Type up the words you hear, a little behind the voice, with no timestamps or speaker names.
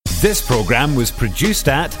This programme was produced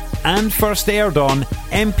at and first aired on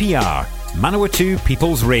MPR, Manawatu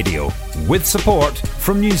People's Radio, with support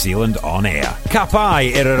from New Zealand On Air. Ka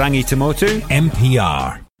pai Irarangi Tamotu,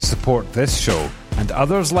 MPR. Support this show and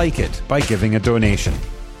others like it by giving a donation.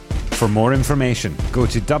 For more information, go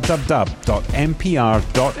to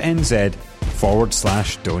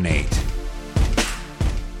www.mpr.nz/donate.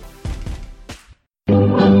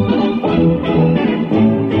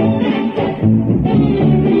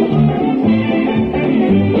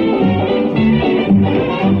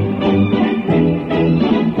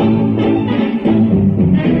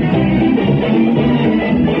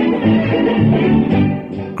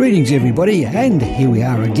 Greetings everybody, and here we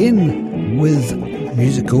are again with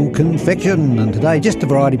Musical Confection, and today just a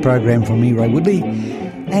variety program from me, Ray Woodley,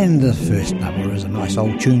 and the first number is a nice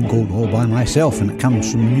old tune called All By Myself, and it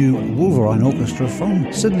comes from the new Wolverine Orchestra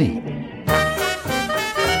from Sydney.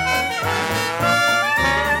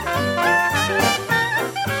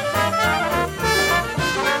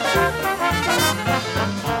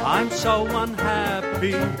 I'm so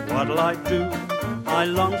unhappy, what'll I do? I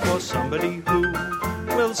long for somebody who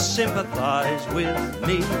will sympathize with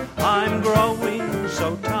me. I'm growing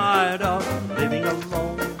so tired of living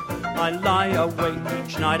alone. I lie awake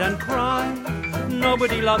each night and cry.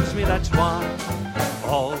 Nobody loves me, that's why.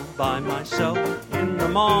 All by myself in the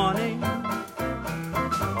morning,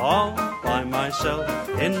 all by myself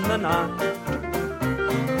in the night.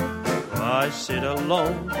 I sit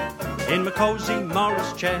alone in my cozy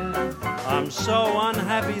Morris chair. I'm so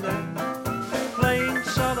unhappy there, playing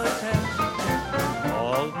solitaire.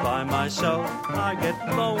 All by myself I get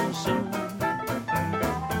lonesome,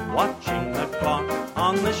 watching the clock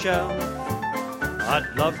on the shelf. I'd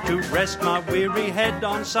love to rest my weary head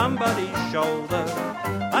on somebody's shoulder.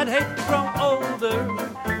 I'd hate to grow older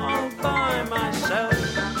all by myself.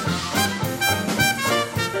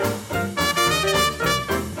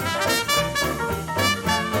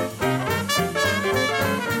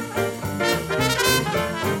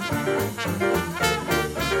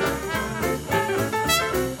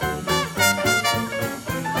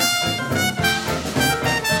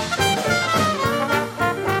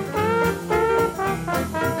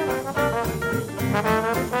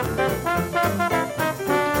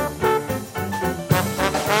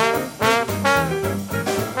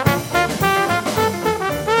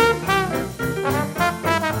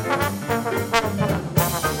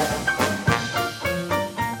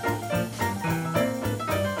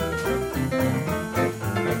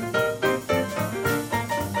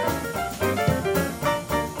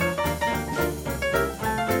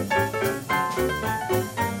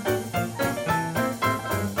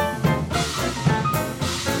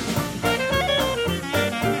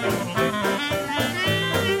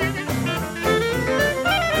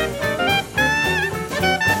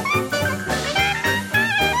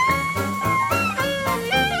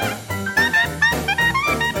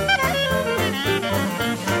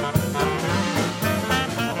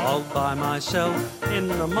 In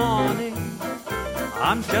the morning,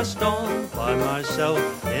 I'm just all by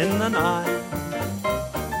myself in the night.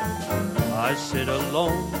 I sit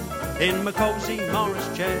alone in my cozy Morris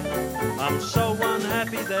chair. I'm so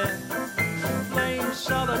unhappy there, playing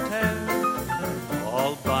solitaire.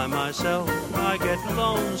 All by myself I get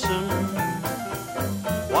lonesome,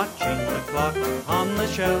 watching the clock on the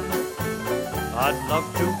shelf. I'd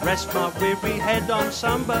love to rest my weary head on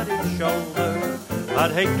somebody's shoulder.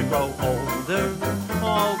 I'd hate to grow older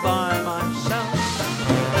all by myself.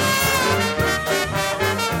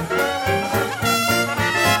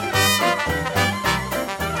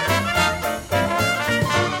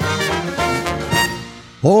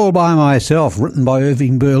 All by Myself, written by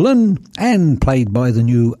Irving Berlin and played by the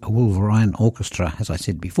new Wolverine Orchestra, as I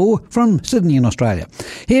said before, from Sydney in Australia.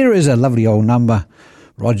 Here is a lovely old number.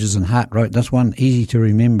 Rogers and Hart wrote this one, easy to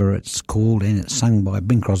remember it's called, and it's sung by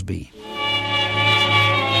Bing Crosby.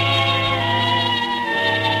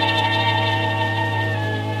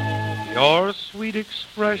 Your sweet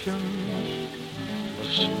expression, the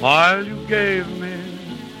smile you gave me,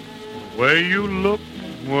 the way you looked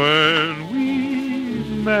when we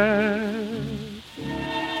met.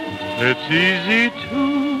 It's easy to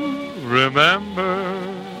remember,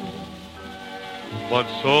 but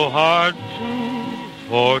so hard to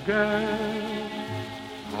forget.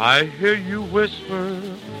 I hear you whisper,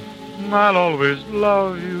 I'll always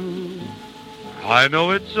love you. I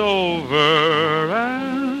know it's over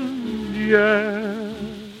and yet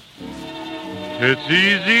it's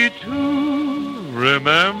easy to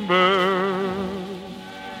remember,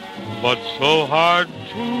 but so hard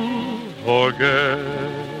to forget.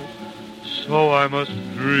 So I must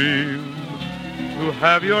dream to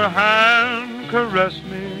have your hand caress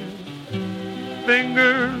me,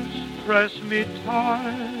 fingers press me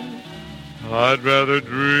tight. I'd rather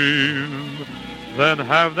dream than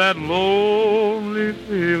have that lonely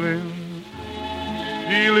feeling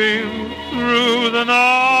stealing through the night.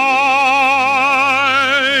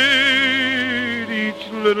 Each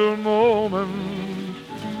little moment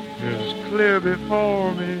is clear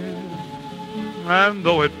before me, and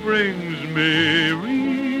though it brings me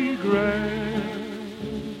regret,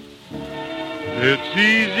 it's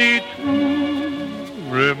easy to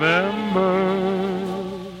remember,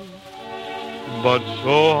 but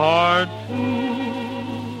so hard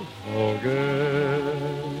to forget.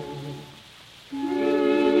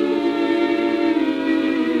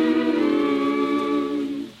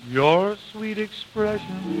 Your sweet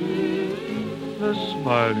expression, the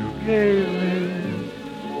smile you gave me,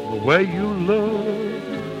 the way you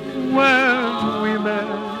looked when we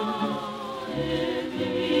met,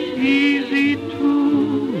 easy to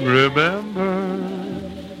remember,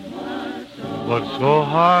 but so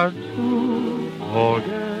hard to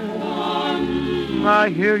forget. I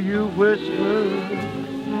hear you whisper,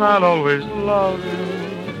 I'll always love you.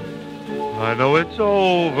 I know it's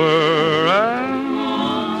over and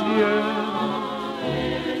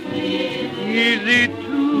easy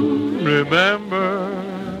to remember,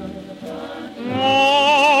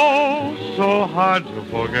 oh, so hard to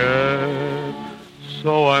forget.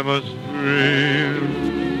 So I must dream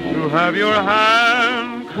to have your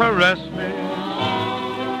hand caress me,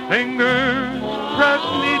 fingers press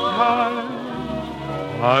me tight.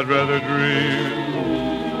 I'd rather dream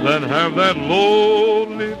than have that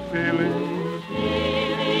lonely feeling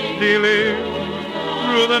stealing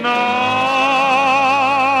through the night.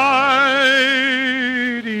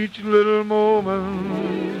 Each little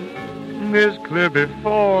moment is clear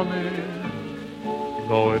before me,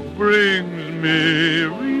 though it brings me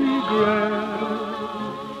regret.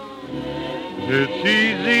 It's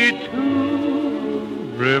easy to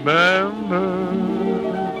remember,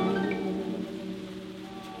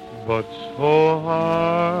 but so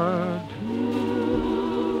hard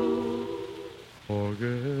to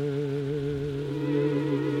forget.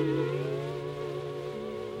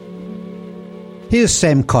 Here's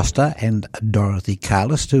Sam Costa and Dorothy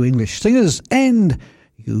Carless, two English singers, and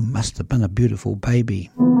You Must Have Been a Beautiful Baby.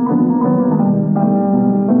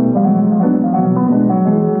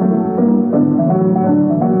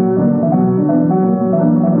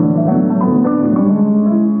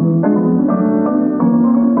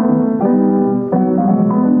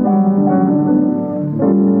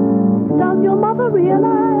 Does your mother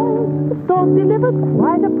realize the storm delivered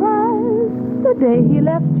quite a prize the day he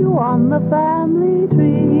left you on the family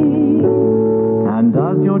tree? And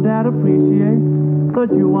does your dad appreciate that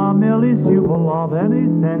you are merely stupid of any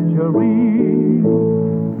century?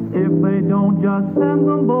 If they don't just send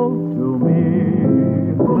them both to me,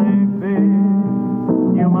 baby,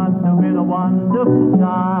 you must have been a wonderful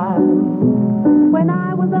child. When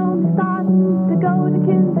I was only starting to go to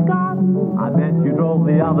kindergarten, I bet you drove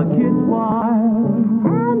the other kids wild.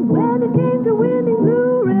 and when it came to winning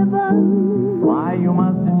blue ribbons, Why, you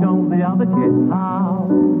must have shown the other kids how.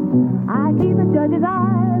 I gave the judge's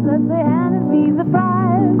eyes as they handed me the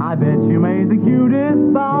prize. I bet you made the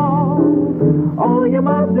cutest bow. Oh, you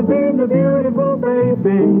must have been a beautiful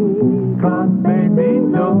baby, 'cause baby,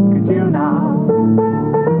 look at you now.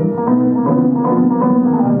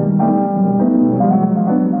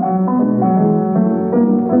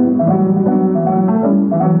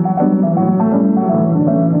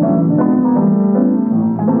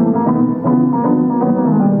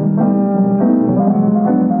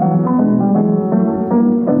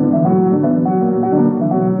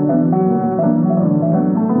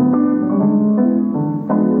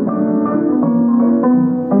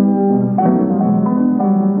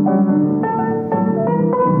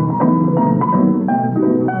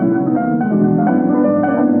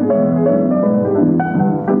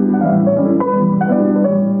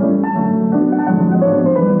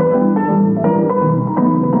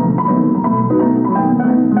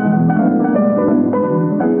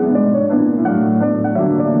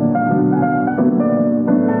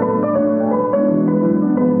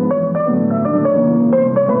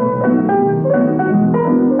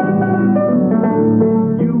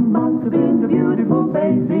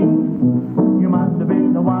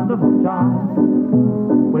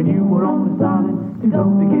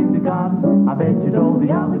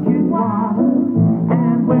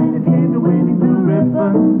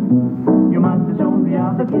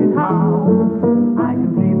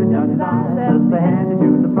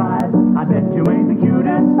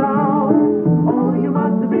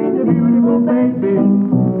 Baby,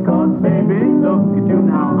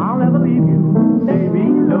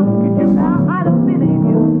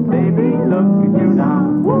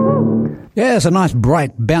 Yeah, it's a nice,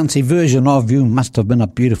 bright, bouncy version of You Must Have Been a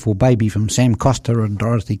Beautiful Baby from Sam Costa and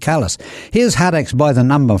Dorothy Callis. Here's Heartaches by the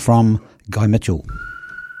Number from Guy Mitchell.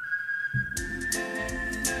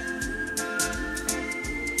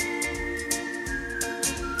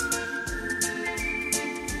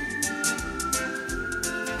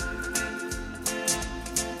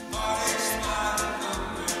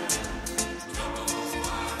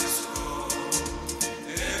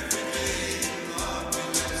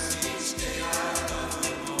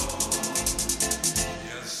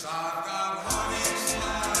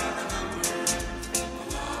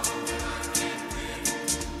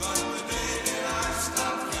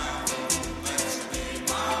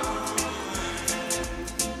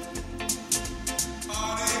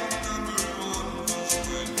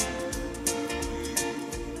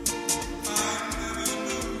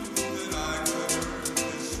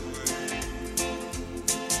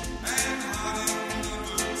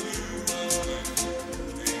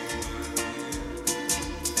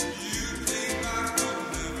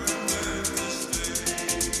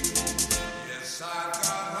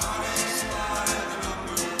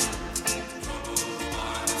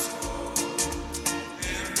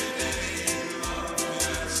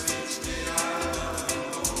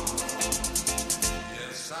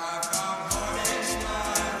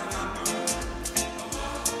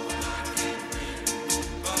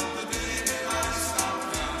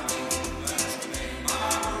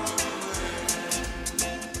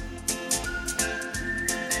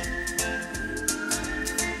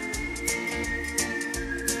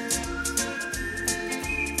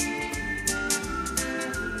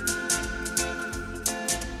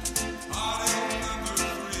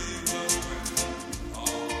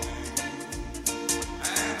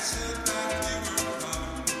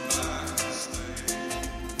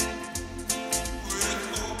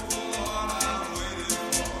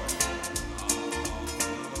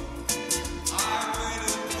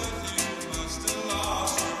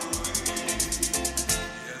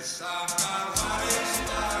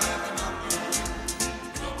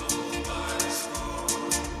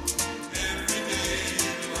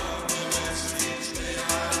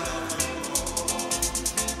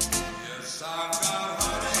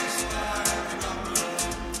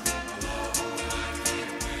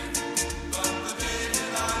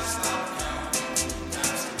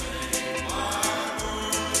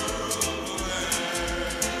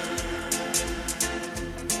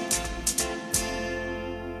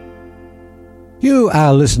 You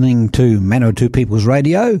are listening to Manawatu People's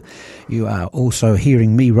Radio. You are also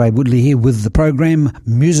hearing me, Ray Woodley, here with the program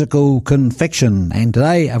Musical Confection. And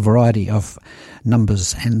today, a variety of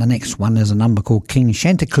numbers. And the next one is a number called King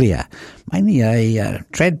Chanticleer. Mainly a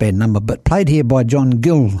trad band number, but played here by John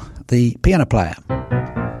Gill, the piano player.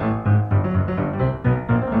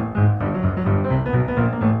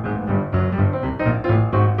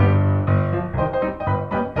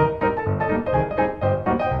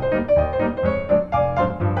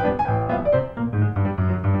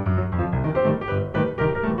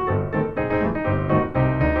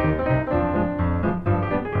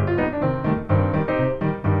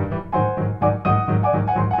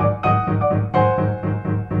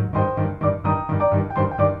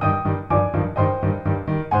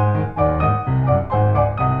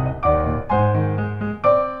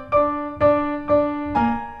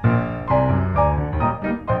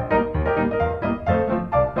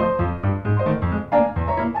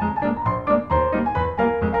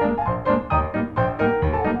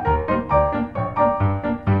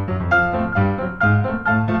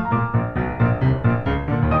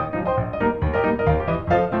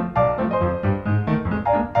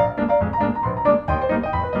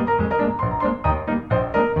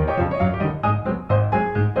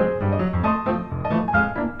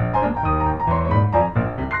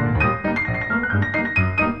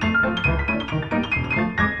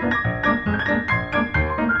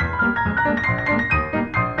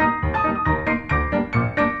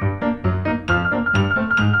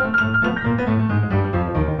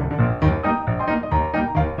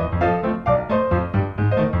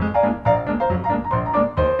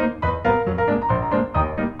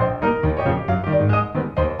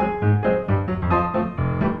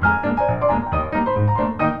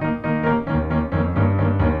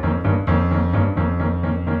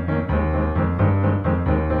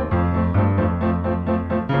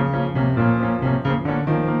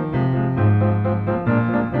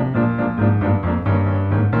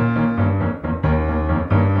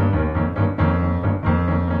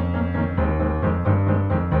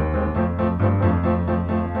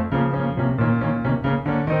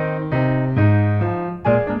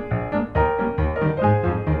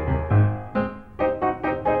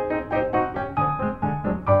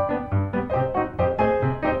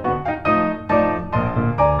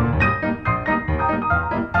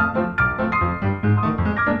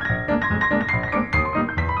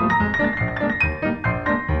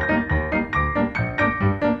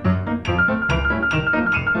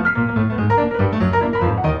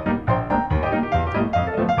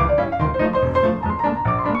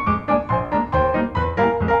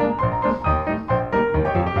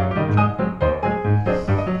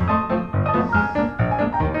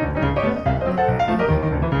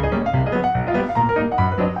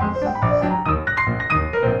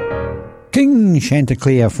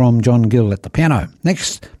 Chanticleer from John Gill at the piano.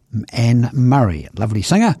 Next, Anne Murray, lovely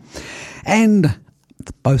singer, and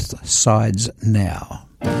Both Sides Now.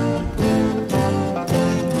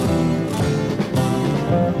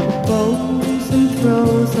 Bows and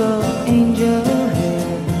throws of angel hair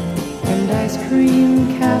and ice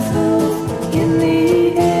cream castles in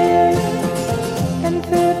the air and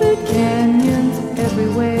feathered canyons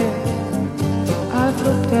everywhere. I've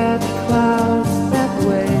looked at clouds that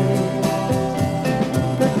way,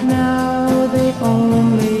 but now they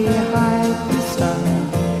only hide the sun.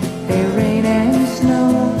 They rain and snow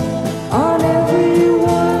on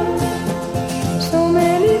everyone. So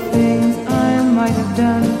many things I might have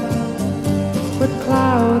done, but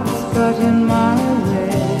clouds got in my way.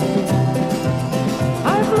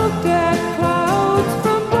 I've looked at clouds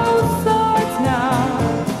from both sides now,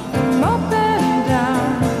 from up and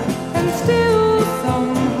down, and still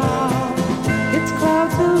somehow it's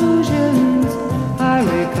clouds illusions I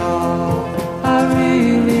recall. I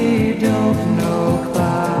really don't know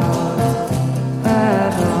clouds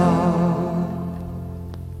at all.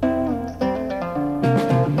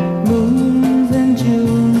 Moons and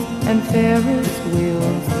Junes and Ferris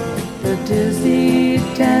wheels, the dizzy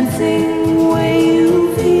dancing way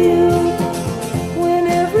you feel when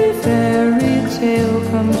every fairy tale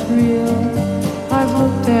comes real. I've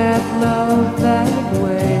looked at love that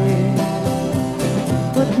way,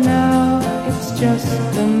 but now it's just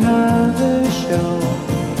another show.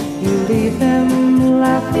 You leave them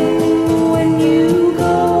laughing when you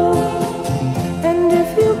go, and if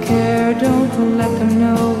you care, don't let them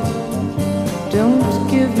know. Don't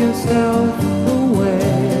give yourself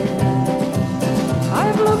away.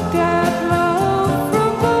 I've looked at love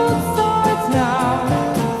from both sides now,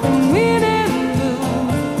 from win and lose,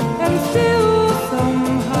 and still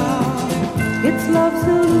somehow it's love's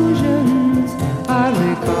illusions I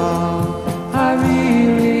recall. I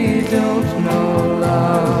really don't know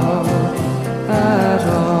love at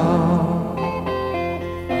all.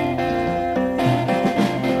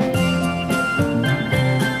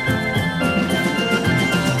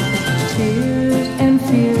 Tears and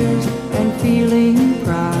fears and feeling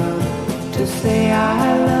proud to say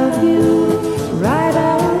I love you right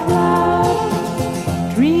out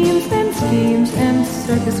loud. Dreams and schemes and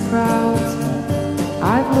circus crowds,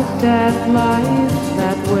 I've looked at life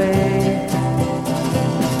that way.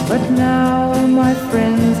 But now my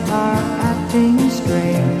friends are acting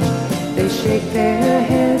strange. They shake their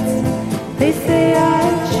heads, they say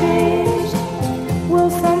I've changed. Well,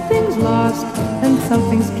 something's lost and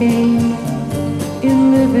something's gained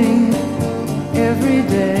in living every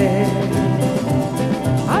day.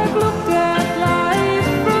 I've looked at life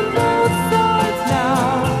from both sides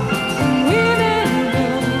now, from win and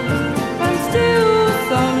lose, and still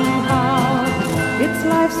somehow it's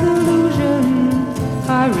life's illusion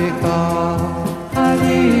I recall. I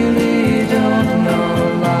really don't know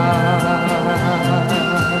life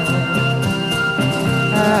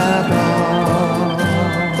at all.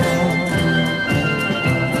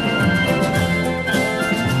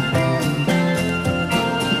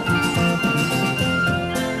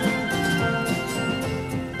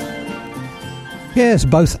 Yes,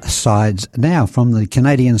 Both Sides Now from the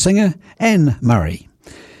Canadian singer Anne Murray.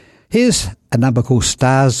 Here's a number called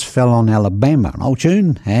Stars Fell on Alabama, an old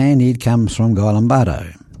tune, and it comes from Guy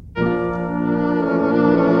Lombardo.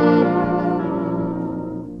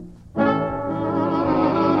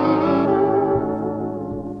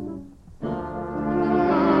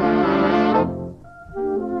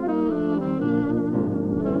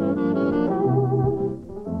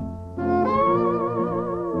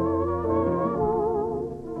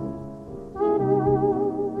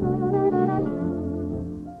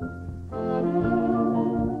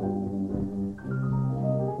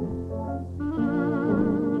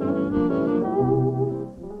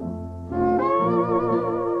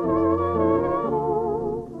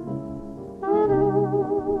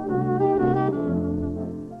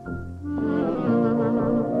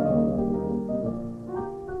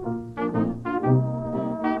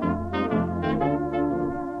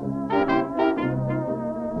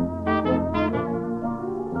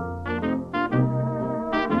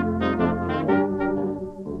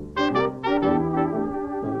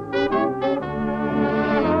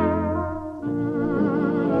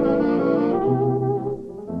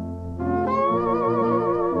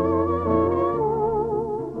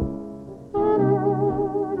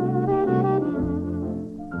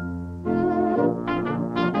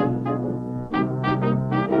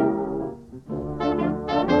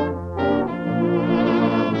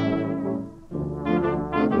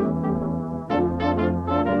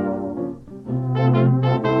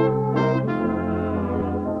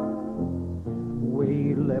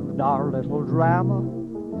 little drama.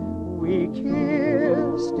 We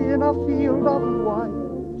kissed in a field of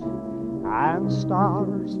white, and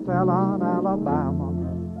stars fell on Alabama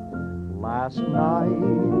last night.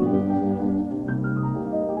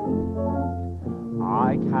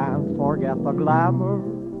 I can't forget the glamour.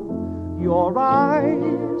 Your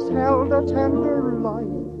eyes held a tender light,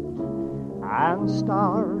 and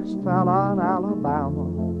stars fell on Alabama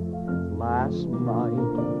last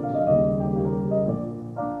night.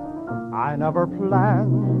 I never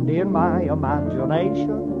planned in my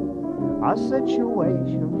imagination a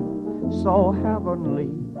situation so heavenly,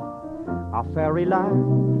 a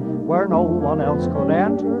fairyland where no one else could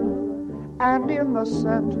enter, and in the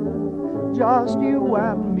center, just you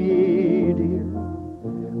and me, dear.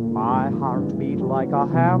 My heart beat like a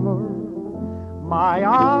hammer, my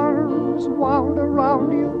arms wound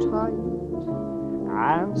around you tight,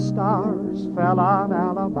 and stars fell on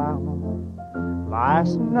Alabama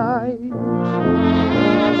last night.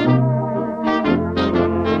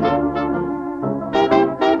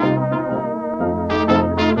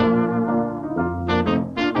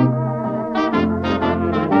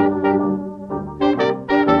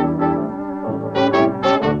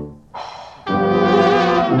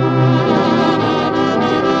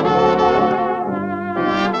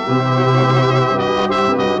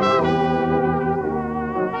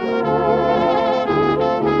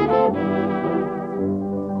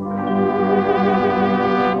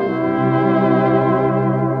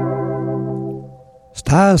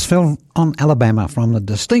 Stars Fell on Alabama from the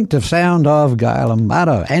distinctive sound of Gail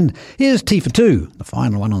Lombardo. And here's T for Two, the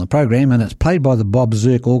final one on the program, and it's played by the Bob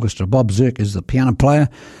Zirk Orchestra. Bob Zirk is the piano player,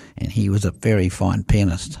 and he was a very fine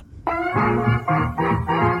pianist.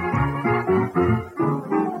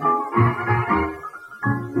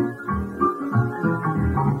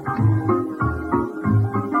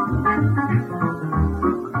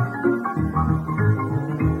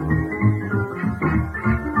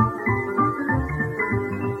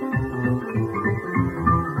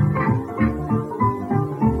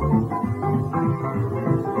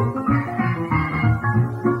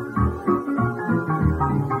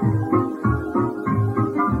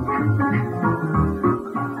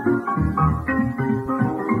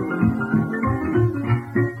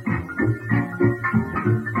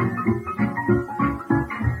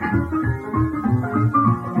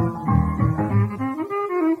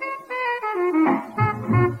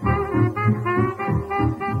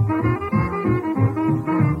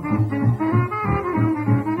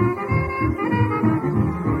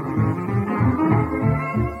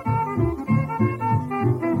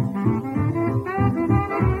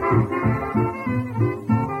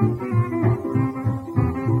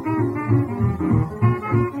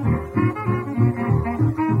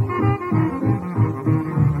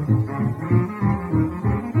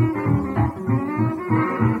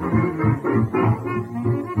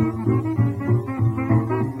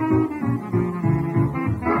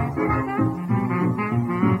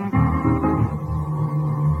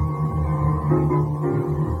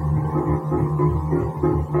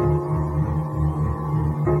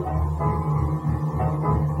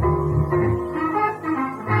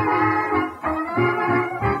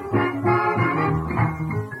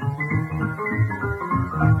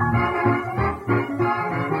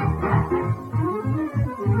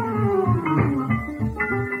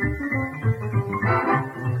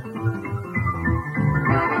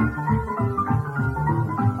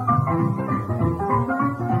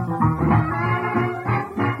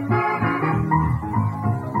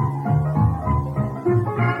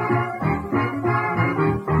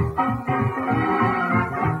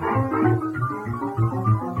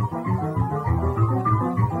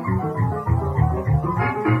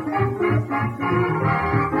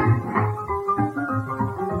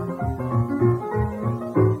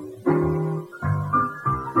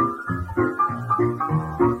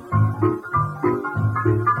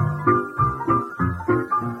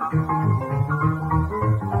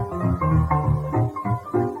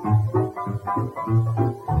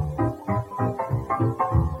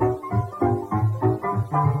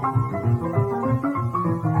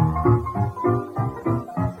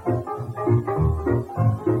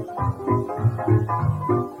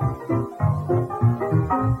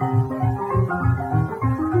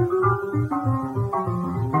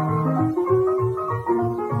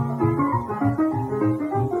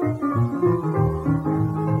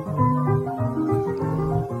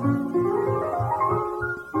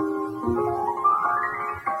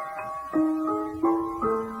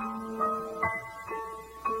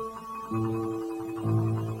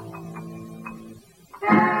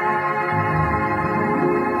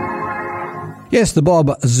 Yes, the Bob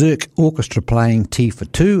Zirk Orchestra playing T for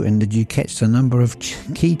Two, and did you catch the number of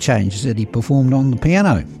key changes that he performed on the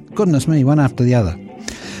piano? Goodness me, one after the other.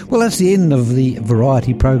 Well, that's the end of the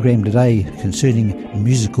variety program today concerning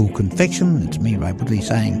musical confection. It's me, Ray Woodley,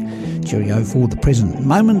 saying cheerio for the present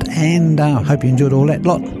moment, and I hope you enjoyed all that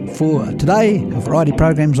lot for today. A variety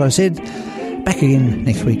program, as I said. Back again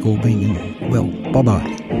next week, all being well.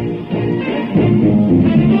 Bye-bye.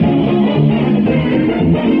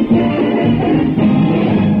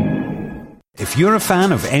 If you're a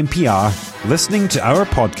fan of NPR, listening to our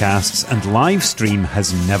podcasts and live stream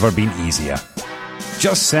has never been easier.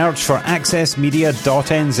 Just search for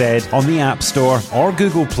accessmedia.nz on the App Store or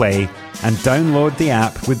Google Play and download the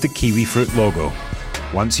app with the kiwi fruit logo.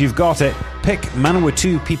 Once you've got it, pick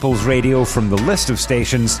Manawatu People's Radio from the list of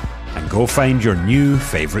stations and go find your new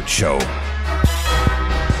favourite show.